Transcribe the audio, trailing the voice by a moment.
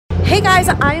Hey guys,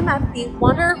 I am at the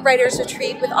Wander Writers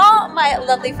Retreat with all my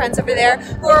lovely friends over there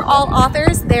who are all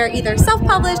authors. They're either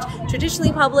self-published,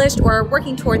 traditionally published, or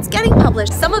working towards getting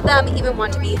published. Some of them even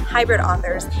want to be hybrid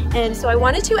authors. And so I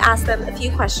wanted to ask them a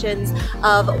few questions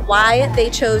of why they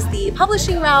chose the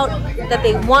publishing route that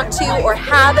they want to or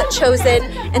have chosen.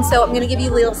 And so I'm going to give you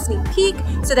a little sneak peek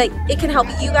so that it can help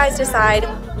you guys decide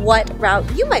what route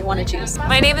you might want to choose.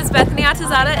 My name is Brittany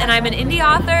and I'm an indie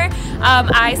author.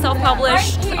 I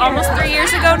self-published almost 3 years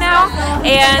ago now,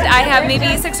 and I have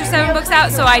maybe 6 or 7 books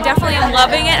out, so I definitely am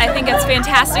loving it. I think it's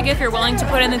fantastic if you're willing to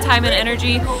put in the time and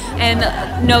energy and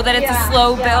know that it's a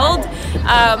slow build.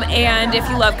 And if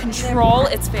you love control,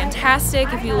 it's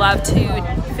fantastic. If you love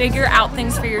to figure out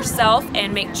things for yourself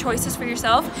and make choices for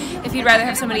yourself, if you'd rather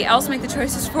have somebody else make the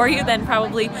choices for you, then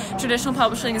probably traditional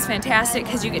publishing is fantastic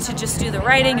because you get to just do the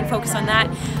writing and focus on that,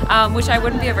 which I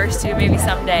wouldn't be averse to. Maybe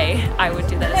someday I would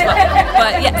do that as well.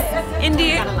 But yes,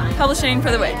 indie publishing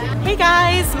for the win. Hey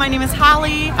guys, my name is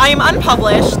Holly. I am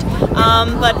unpublished,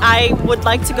 but I would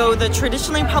like to go the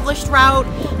traditionally published route,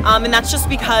 and that's just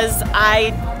because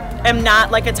I am not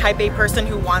like a type A person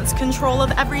who wants control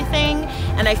of everything,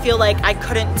 and I feel like I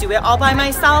couldn't do it all by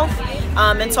myself.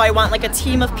 And so I want like a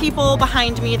team of people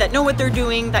behind me that know what they're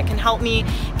doing, that can help me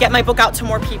get my book out to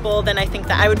more people than I think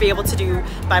that I would be able to do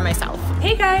by myself.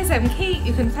 Hey guys, I'm Kate.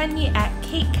 You can find me at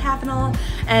Kate Cavanagh,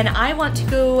 and I want to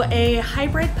go a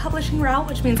hybrid publishing route,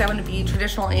 which means I want to be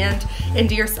traditional and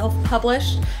indie or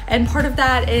self-published. And part of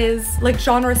that is like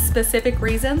genre-specific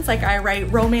reasons. Like I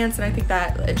write romance, and I think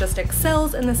that it just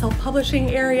excels in the self-publishing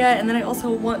area. And then I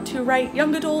also want to write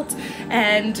young adult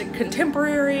and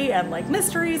contemporary and like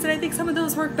mysteries, and I think some of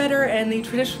those work better in the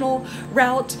traditional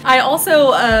route. I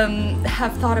also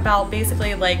have thought about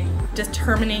basically like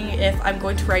determining if I'm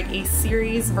going to write a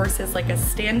series versus like a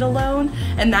standalone,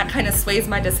 and that kind of sways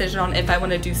my decision on if I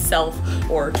want to do self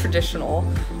or traditional.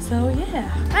 So yeah.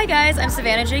 Hi guys, I'm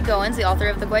Savannah J. Goins, the author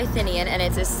of The Gwythinian, and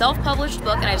it's a self-published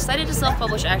book, and I decided to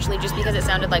self-publish actually just because it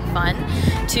sounded like fun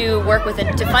to work with,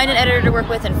 and to find an editor to work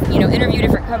with, and interview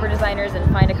different cover designers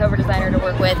and find a cover designer to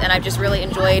work with. And I've just really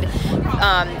enjoyed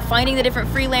finding the different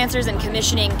freelancers and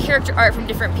commissioning character art from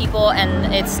different people,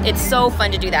 and it's so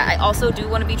fun to do that. I also do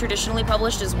want to be traditionally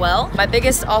published as well. My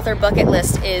biggest author bucket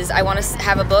list is I want to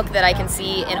have a book that I can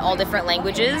see in all different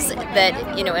languages,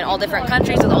 that in all different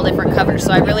countries with all different covers.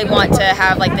 So I really want to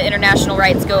have like the international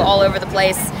rights go all over the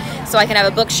place, so I can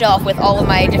have a bookshelf with all of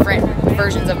my different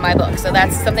versions of my book. So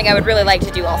that's something I would really like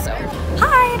to do also.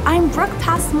 Hi, I'm Brooke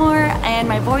Passmore, and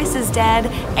my voice is dead,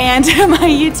 and my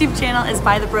YouTube channel is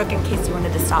By the Brook, in case you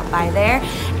wanted to stop by there.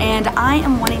 And I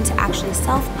am wanting to actually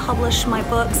self-publish my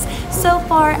books. So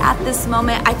far at this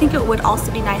moment, I think it would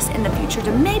also be nice in the future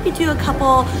to maybe do a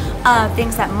couple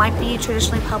things that might be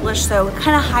traditionally published, so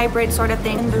kind of hybrid sort of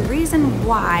thing. And the reason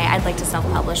why I'd like to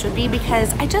self-publish would be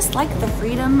because I just like the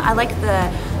freedom. I like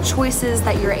the choices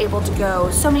that you're able to go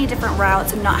so many different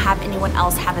routes and not have anyone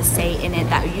else have a say in it,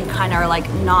 that you kind of are like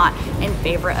not in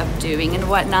favor of doing and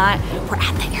whatnot. We're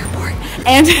at the airport,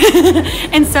 and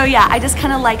and so yeah, I just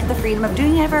kind of like the freedom of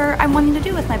doing whatever I'm wanting to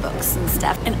do with my books and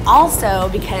stuff. And also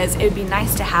because it would be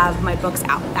nice to have my books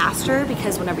out faster,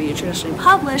 because whenever you traditionally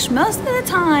publish, most of the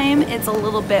time it's a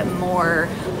little bit more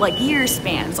like year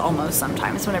spans almost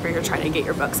sometimes whenever you're trying to get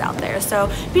your books out there. So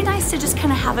it'd be nice to just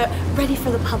kind of have it ready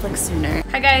for the public sooner.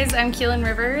 Hi guys, I'm Keelan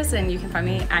Rivers, and you can find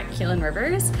me at Keelan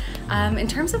Rivers. In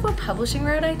terms of what publishing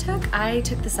route I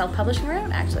took the self-publishing route.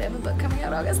 Actually, I have a book coming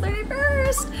out August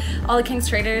 31st. All the King's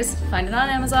Traders, find it on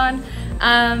Amazon,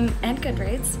 and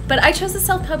Goodreads. But I chose the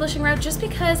self-publishing route just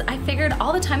because I figured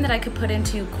all the time that I could put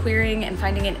into querying and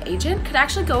finding an agent could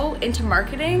actually go into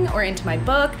marketing or into my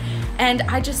book, and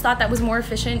I just thought that was more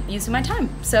efficient use of my time.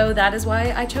 So that is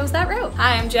why I chose that route.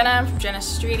 Hi, I'm Jenna. I'm from Jenna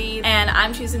Streety, and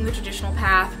I'm choosing the traditional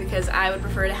path because I would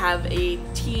prefer to have a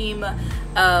team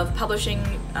of publishing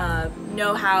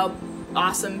know-how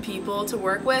awesome people to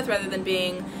work with, rather than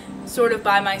being sort of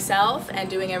by myself and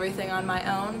doing everything on my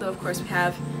own. Though of course we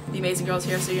have the amazing girls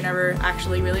here, so you're never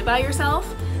actually really by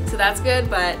yourself, so that's good,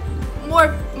 but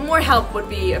more help would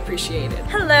be appreciated.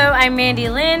 Hello, I'm Mandy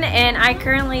Lynn, and I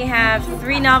currently have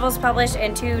 3 novels published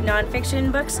and 2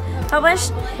 nonfiction books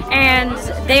published, and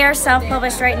they are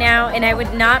self-published right now. And I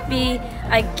would not be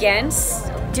against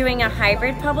doing a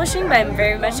hybrid publishing, but I'm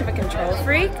very much of a control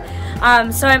freak.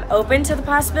 So I'm open to the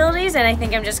possibilities, and I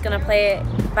think I'm just going to play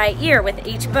it by ear with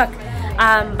each book.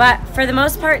 But for the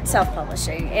most part,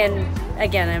 self-publishing. And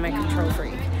again, I'm a control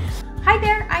freak. Hi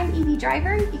there, I'm Evie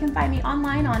Driver. You can find me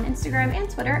online on Instagram and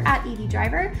Twitter at Evie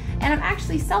Driver, and I'm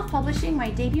actually self-publishing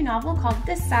my debut novel called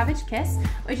This Savage Kiss,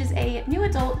 which is a new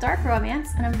adult dark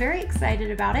romance, and I'm very excited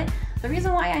about it. The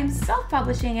reason why I'm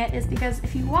self-publishing it is because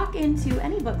if you walk into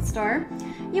any bookstore,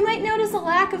 you might notice a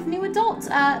lack of new adult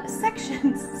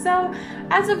sections. So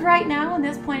as of right now, in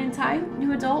this point in time,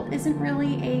 new adult isn't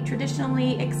really a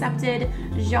traditionally accepted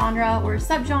genre or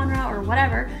subgenre or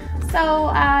whatever.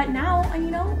 So now,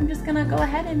 I'm just gonna go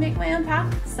ahead and make my own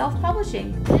path,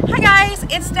 self-publishing. Hi guys,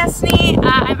 it's Destiny.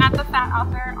 I'm at the Fat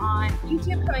Author on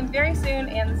YouTube, coming very soon,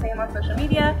 and the same on social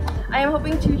media. I am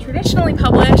hoping to traditionally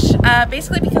publish,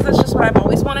 basically because that's just what I've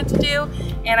always wanted to do,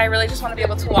 and I really just want to be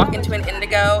able to walk into an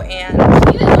Indigo and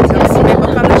see my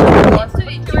book on the shelf, go on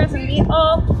tours, and meet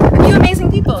a few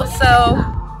amazing people. So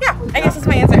yeah, I guess that's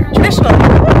my answer. Traditional.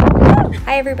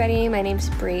 Hi everybody, my name's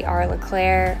Brie R.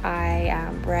 LeClaire. I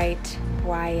write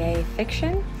YA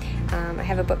fiction. I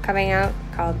have a book coming out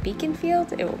called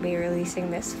Beaconfield. It will be releasing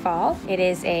this fall. It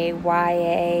is a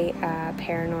YA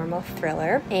paranormal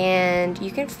thriller, and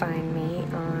you can find me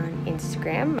on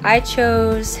Instagram. I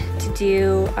chose to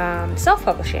do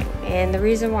self-publishing, and the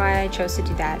reason why I chose to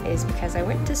do that is because I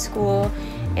went to school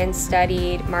and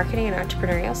studied marketing and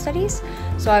entrepreneurial studies.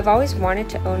 So I've always wanted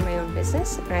to own my own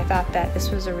business, and I thought that this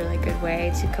was a really good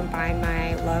way to combine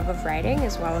my love of writing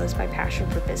as well as my passion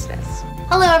for business.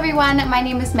 Hello everyone, my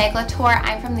name is Meg Latour.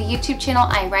 I'm from the YouTube channel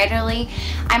iWriterly.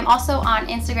 I'm also on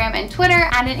Instagram and Twitter,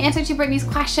 and in answer to Brittany's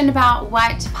question about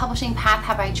what publishing path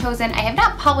have I chosen, I have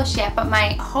not published yet, but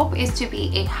my hope is to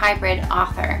be a hybrid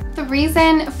author. The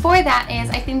reason for that is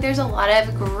I think there's a lot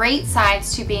of great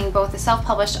sides to being both a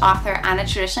self-published author and a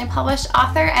traditionally published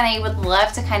author, and I would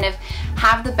love to kind of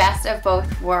have the best of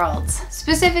both worlds.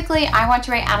 Specifically, I want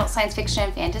to write adult science fiction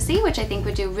and fantasy, which I think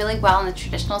would do really well in the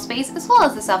traditional space as well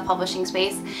as the self-publishing space.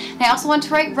 And I also want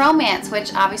to write romance,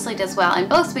 which obviously does well in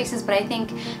both spaces, but I think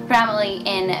predominantly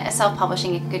in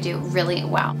self-publishing it could do really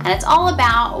well. And it's all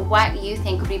about what you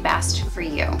think would be best for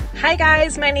you. Hi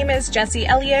guys, my name is Jessie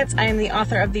Elliott. I am the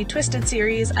author of the Twisted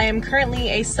series. I am currently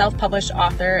a self-published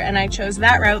author, and I chose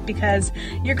that route because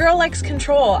your girl likes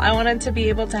control. I wanted to be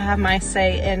able to have my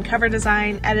say in cover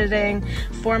design, editing,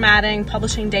 formatting,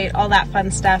 publishing date, all that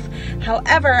fun stuff.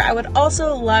 However, I would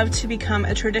also love to become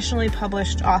a traditionally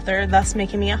published author, thus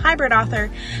making me a hybrid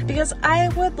author, because I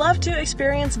would love to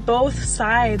experience both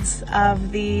sides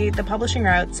of the publishing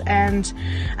routes, and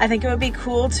I think it would be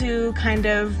cool to kind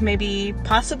of maybe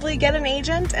possibly get an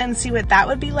agent and see what that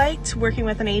would be like, to working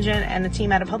with an agent and a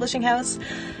team at a publishing house.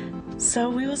 So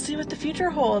we will see what the future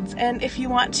holds, and if you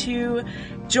want to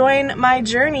join my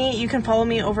journey, you can follow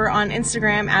me over on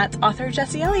Instagram at author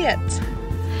Jessie Elliott.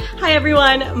 Hi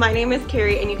everyone, my name is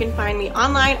Carrie, and you can find me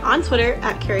online on Twitter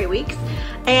at Carrie Weeks.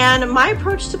 And my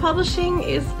approach to publishing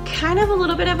is kind of a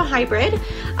little bit of a hybrid.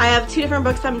 I have two different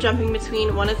books I'm jumping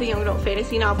between. One is a young adult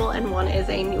fantasy novel, and one is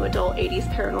a new adult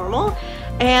 80s paranormal.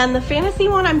 And the fantasy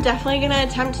one I'm definitely going to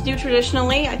attempt to do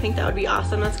traditionally. I think that would be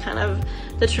awesome. That's kind of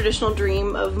the traditional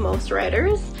dream of most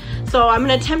writers. So I'm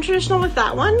going to attempt traditional with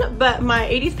that one, but my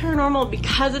 80s paranormal,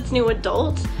 because it's new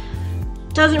adult,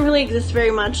 doesn't really exist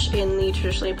very much in the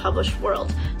traditionally published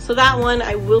world. So that one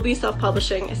I will be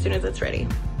self-publishing as soon as it's ready.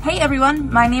 Hey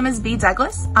everyone, my name is B.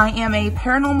 Douglas. I am a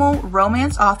paranormal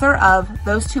romance author of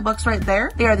those two books right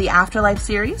there. They are the Afterlife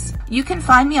series. You can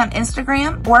find me on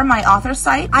Instagram or my author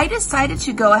site. I decided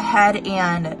to go ahead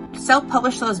and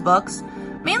self-publish those books,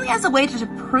 mainly as a way to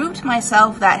prove to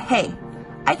myself that, hey,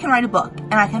 I can write a book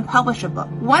and I can publish a book.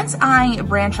 Once I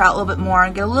branch out a little bit more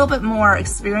and get a little bit more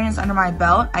experience under my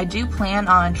belt, I do plan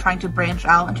on trying to branch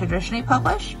out and traditionally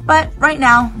publish. But right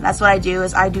now, that's what I do,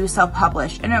 is I do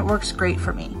self-publish, and it works great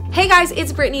for me. Hey guys,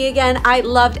 it's Brittany again. I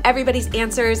loved everybody's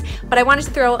answers, but I wanted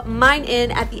to throw mine in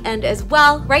at the end as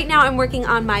well. Right now I'm working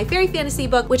on my fairy fantasy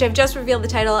book, which I've just revealed the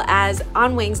title as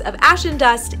On Wings of Ash and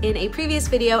Dust in a previous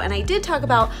video, and I did talk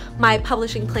about my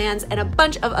publishing plans and a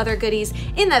bunch of other goodies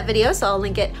in that video, so I'll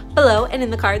link it below and in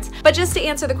the cards. But just to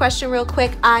answer the question real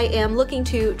quick, I am looking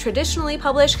to traditionally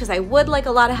publish because I would like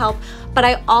a lot of help, but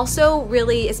I also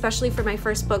really, especially for my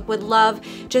first book, would love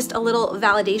just a little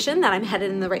validation that I'm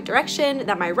headed in the right direction,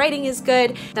 that my writing is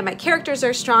good, that my characters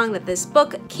are strong, that this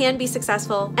book can be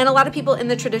successful. And a lot of people in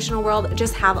the traditional world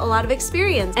just have a lot of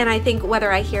experience. And I think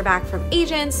whether I hear back from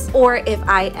agents or if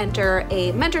I enter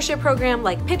a mentorship program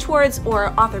like Pitchwards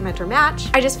or Author Mentor Match,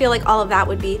 I just feel like all of that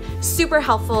would be super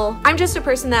helpful. I'm just a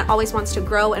person that always wants to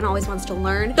grow and always wants to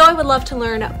learn. So I would love to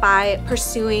learn by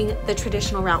pursuing the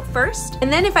traditional route first.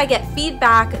 And then if I get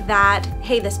feedback that,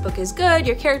 hey, this book is good,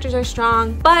 your characters are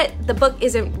strong, but the book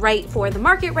isn't right for the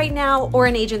market right now, or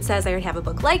an agent agent says I already have a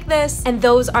book like this, and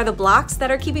those are the blocks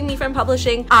that are keeping me from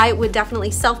publishing, I would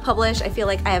definitely self-publish. I feel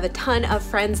like I have a ton of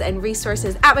friends and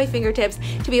resources at my fingertips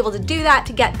to be able to do that,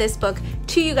 to get this book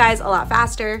to you guys a lot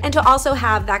faster, and to also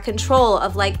have that control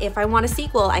of like, if I want a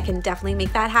sequel, I can definitely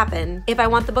make that happen. If I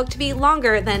want the book to be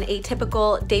longer than a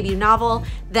typical debut novel,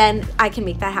 then I can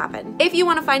make that happen. If you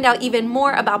want to find out even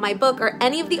more about my book or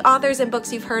any of the authors and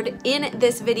books you've heard in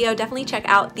this video, definitely check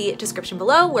out the description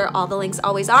below where all the links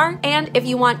always are. And if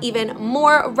you want even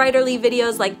more writerly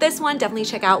videos like this one, definitely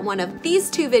check out one of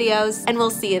these two videos, and we'll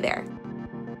see you there.